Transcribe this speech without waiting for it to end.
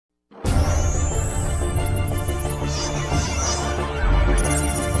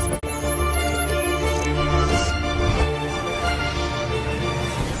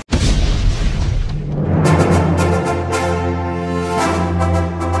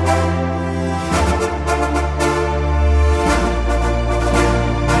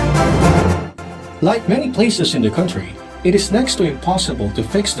Like many places in the country, it is next to impossible to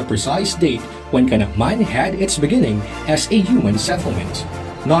fix the precise date when Canaman had its beginning as a human settlement.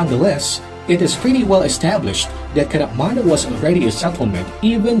 Nonetheless, it is pretty well established that Canaman was already a settlement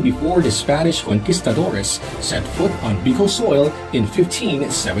even before the Spanish conquistadores set foot on Bicol soil in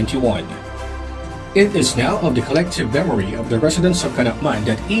 1571. It is now of the collective memory of the residents of Canaman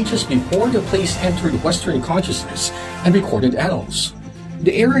that ages before the place entered Western consciousness and recorded annals.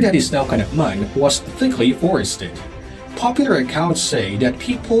 The area that is now Canaman was thickly forested. Popular accounts say that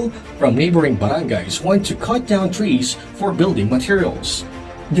people from neighboring barangays want to cut down trees for building materials.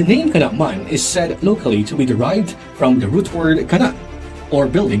 The name Canaman is said locally to be derived from the root word kana, or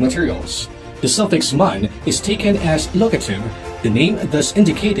building materials. The suffix man is taken as locative, the name thus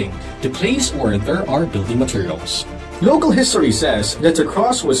indicating the place where there are building materials. Local history says that the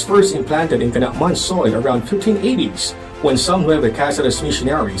cross was first implanted in Canaman soil around 1580s, when some Nueva Cáceres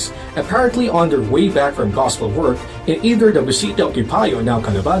missionaries, apparently on their way back from gospel work in either the Visita of Tipayo, now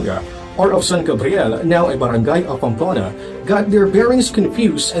Calabanga, or of San Gabriel, now a barangay of Pamplona, got their bearings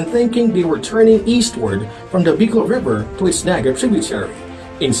confused and thinking they were turning eastward from the Bicol River to its Naga tributary.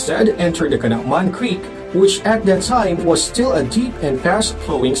 Instead, entered the Canaman Creek, which at that time was still a deep and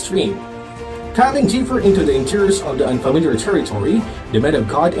fast-flowing stream. Paddling deeper into the interiors of the unfamiliar territory, the men of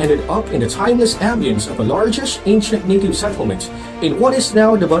God ended up in the timeless ambience of the largest ancient native settlement in what is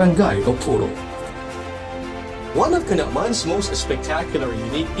now the barangay of Puro. One of Canaman's most spectacular and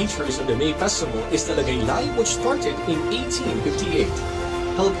unique features of the May Festival is the Lagaylay, which started in 1858.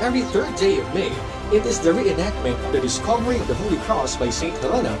 Held every third day of May, it is the reenactment of the discovery of the Holy Cross by Saint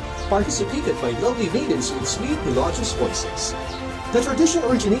Helena, participated by lovely maidens with sweet melodious voices. The tradition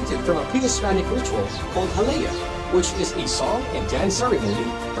originated from a pre-Hispanic ritual called Halaya, which is a song and dance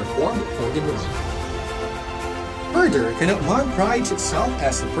ceremony performed for the moon. Further, Canaman prides itself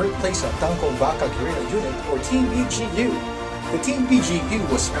as the birthplace of Tangkong Baka Guerrilla Unit, or TBGU. The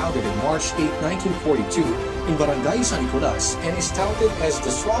TBGU was founded in March 8, 1942 in Barangay San Nicolas and is touted as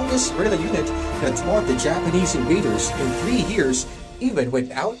the strongest guerrilla unit that dwarfed the Japanese invaders in 3 years, even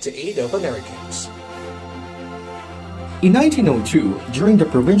without the aid of Americans. In 1902, during the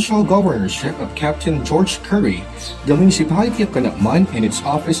provincial governorship of Captain George Curry, the municipality of Canaman and its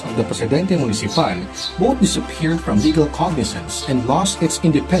office of the Presidente Municipal both disappeared from legal cognizance and lost its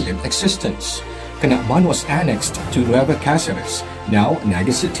independent existence. Canaman was annexed to Nueva Cáceres, now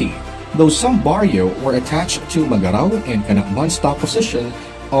Naga City, though some barrio were attached to Magarao, and Canaman's top position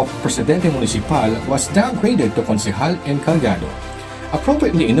of Presidente Municipal was downgraded to Concejal and Cargado.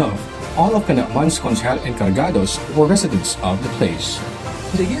 Appropriately enough, all of Canaman's Concejal and Cargados were residents of the place.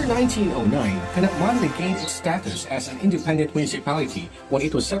 In the year 1909, Canaman regained its status as an independent municipality when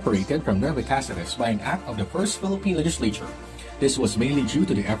it was separated from Nueva Cáceres by an act of the First Philippine Legislature. This was mainly due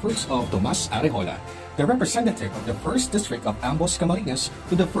to the efforts of Tomas Arejola, the representative of the 1st District of Ambos Camarines,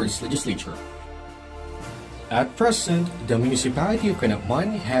 to the 1st Legislature. At present, the municipality of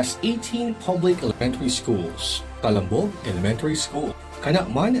Canaman has 18 public elementary schools: Calambog Elementary School,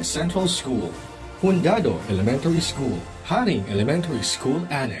 Canaman Central School, Fundado Elementary School, Haring Elementary School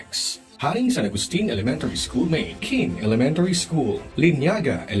Annex, Haring San Agustin Elementary School Main, King Elementary School,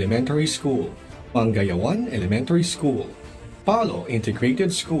 Linyaga Elementary School, Mangayawan Elementary School, Palo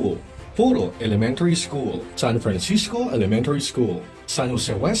Integrated School, Puro Elementary School, San Francisco Elementary School, San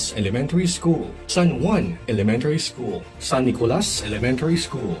Jose West Elementary School, San Juan Elementary School, San Nicolas Elementary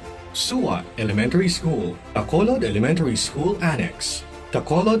School, Suwa Elementary School, Tacolod Elementary School Annex,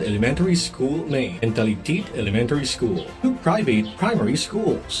 Tacolod Elementary School Main, and Talitit Elementary School. 2 private primary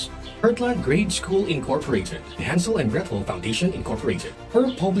schools: Heartland Grade School Incorporated, the Hansel and Gretel Foundation Incorporated.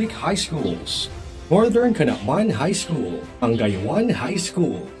 4 public high schools: Northern Canaman High School, Mangayawan High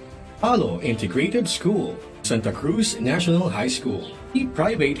School, Palo Integrated School, Santa Cruz National High School. 3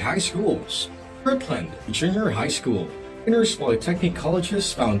 private high schools: Heartland Junior High School, Winners Polytechnic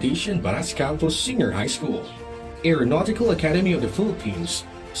Colleges Foundation Baras Campus Senior High School, Aeronautical Academy of the Philippines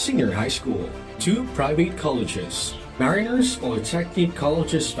Senior High School. 2 private colleges: Mariners Polytechnic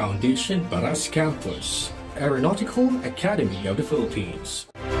Colleges Foundation Baras Campus, Aeronautical Academy of the Philippines.